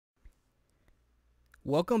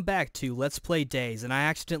Welcome back to Let's Play deIz, and I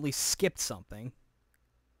accidentally skipped something.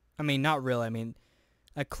 I mean, not really. I mean,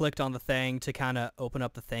 I clicked on the thing to kind of open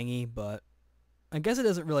up the thingy, but I guess it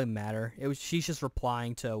doesn't really matter. She's just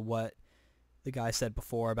replying to what the guy said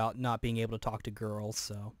before about not being able to talk to girls,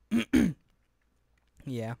 so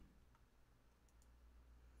yeah.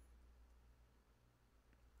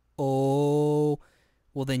 Oh,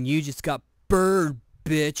 well then you just got bird,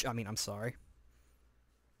 bitch. I mean, I'm sorry.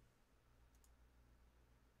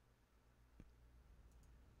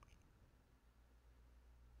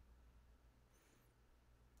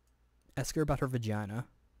 Ask her about her vagina.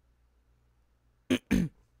 If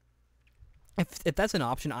that's an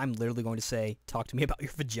option, I'm literally going to say, talk to me about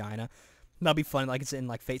your vagina. That'll be fun, like it's in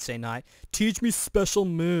like Fate Stay Night. Teach me special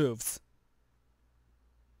moves.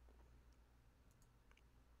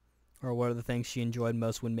 Or what are the things she enjoyed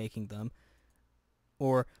most when making them?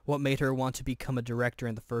 Or what made her want to become a director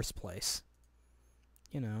in the first place?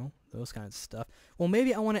 You know, those kinds of stuff. Well,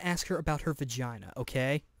 maybe I want to ask her about her vagina,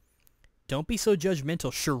 okay? Don't be so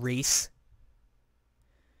judgmental, Charisse.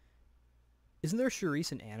 Isn't there a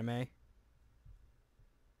Charisse in anime?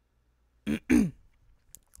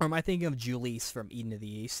 Or am I thinking of Julisse from Eden of the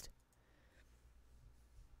East?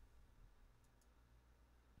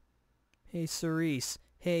 Hey, Cerise.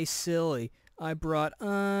 Hey, silly. I brought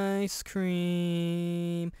ice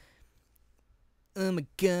cream. Oh my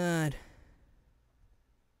god.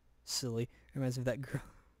 Silly. Reminds me of that girl.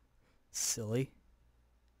 Silly.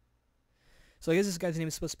 So I guess this guy's name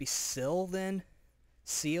is supposed to be Syl then?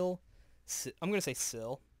 Seal? I'm going to say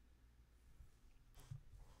Syl.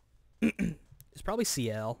 It's probably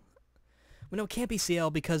CL. Well, no, it can't be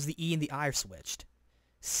CL because the E and the I are switched.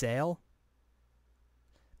 Sale?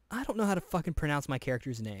 I don't know how to fucking pronounce my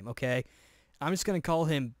character's name, okay? I'm just going to call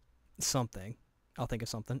him something. I'll think of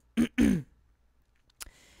something.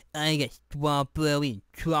 I got strawberry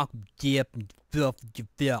chocolate dip and stuff.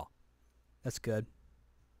 That's good.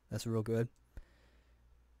 That's real good.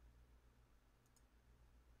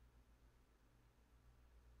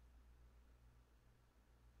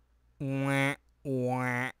 Wah,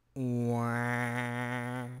 wah,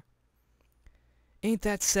 wah. Ain't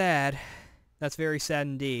that sad? That's very sad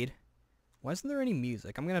indeed. Why isn't there any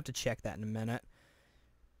music? I'm gonna have to check that in a minute.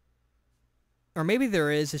 Or maybe there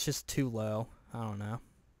is, it's just too low. I don't know.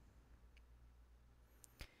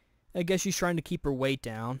 I guess she's trying to keep her weight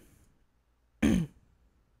down. I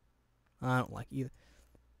don't like either.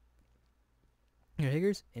 Your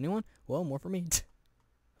Higgers? Anyone? Well, more for me.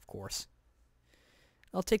 Of course.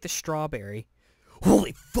 I'll take the strawberry.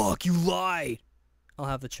 Holy fuck, you lied! I'll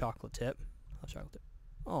have the chocolate tip.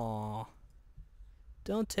 Aww.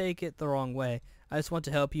 Don't take it the wrong way. I just want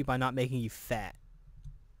to help you by not making you fat.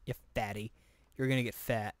 You fatty. You're gonna get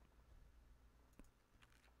fat.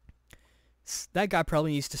 That guy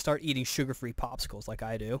probably needs to start eating sugar-free popsicles like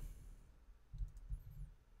I do.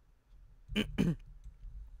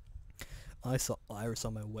 I saw Iris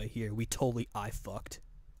on my way here. We totally eye-fucked.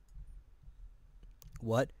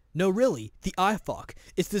 What? No, really. The iFuck.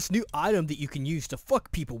 It's this new item that you can use to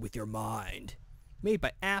fuck people with your mind. Made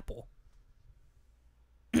by Apple.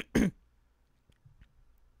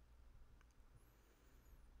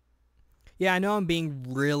 Yeah, I know I'm being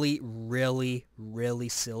really, really, really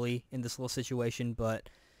silly in this little situation, but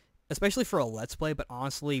especially for a Let's Play, but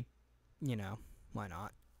honestly, you know, why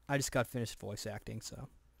not? I just got finished voice acting, so.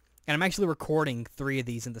 And I'm actually recording 3 of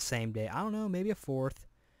these in the same day. I don't know, maybe a 4th.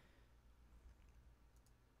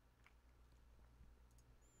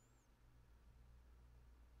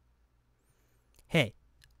 Hey,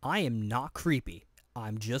 I am not creepy.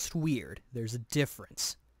 I'm just weird. There's a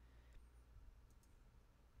difference.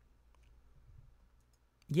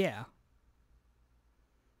 Yeah.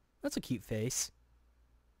 That's a cute face.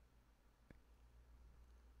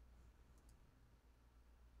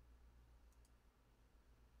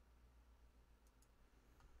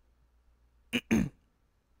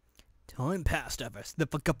 Time passed ever.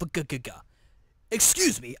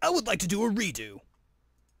 Excuse me, I would like to do a redo.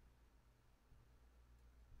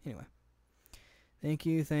 Anyway. Thank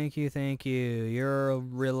you, thank you, thank you. You're a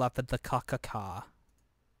real up at the ka-ka-ka.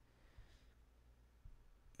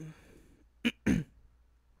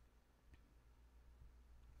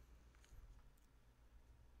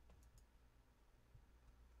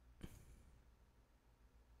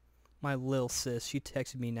 My lil sis, she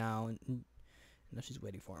texted me now, and now she's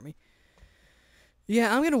waiting for me.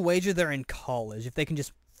 Yeah, I'm gonna wager they're in college, if they can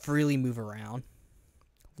just freely move around.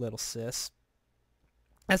 Little sis.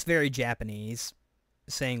 That's very Japanese.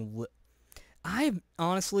 Saying I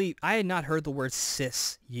had not heard the word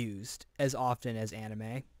cis used as often as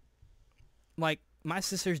anime. Like, My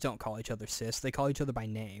sisters don't call each other sis. They call each other by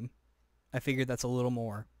name. I figured that's a little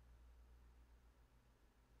more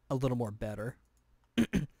better.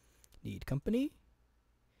 Need company?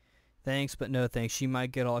 Thanks, but no thanks. She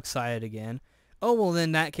might get all excited again. Oh, well, then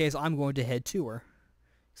in that case, I'm going to head to her.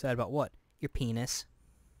 Excited about what? Your penis.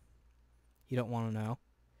 You don't want to know?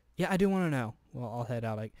 Yeah, I do want to know. Well, I'll head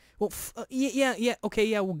out. Yeah. Okay,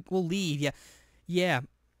 yeah, we'll leave. Yeah.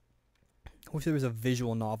 I wish there was a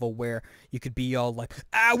visual novel where you could be all like,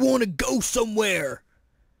 I want to go somewhere.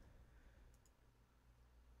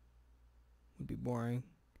 Would be boring.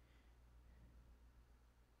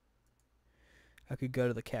 I could go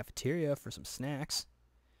to the cafeteria for some snacks.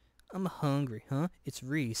 I'm hungry, huh? It's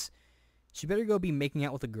Reese. She better go be making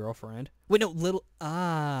out with a girlfriend. Wait, no,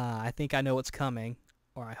 I think I know what's coming.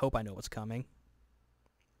 Or I hope I know what's coming.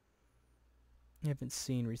 I haven't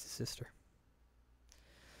seen Reese's sister.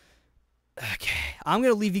 Okay, I'm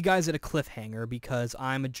going to leave you guys at a cliffhanger because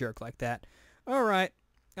I'm a jerk like that. Alright,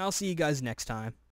 I'll see you guys next time.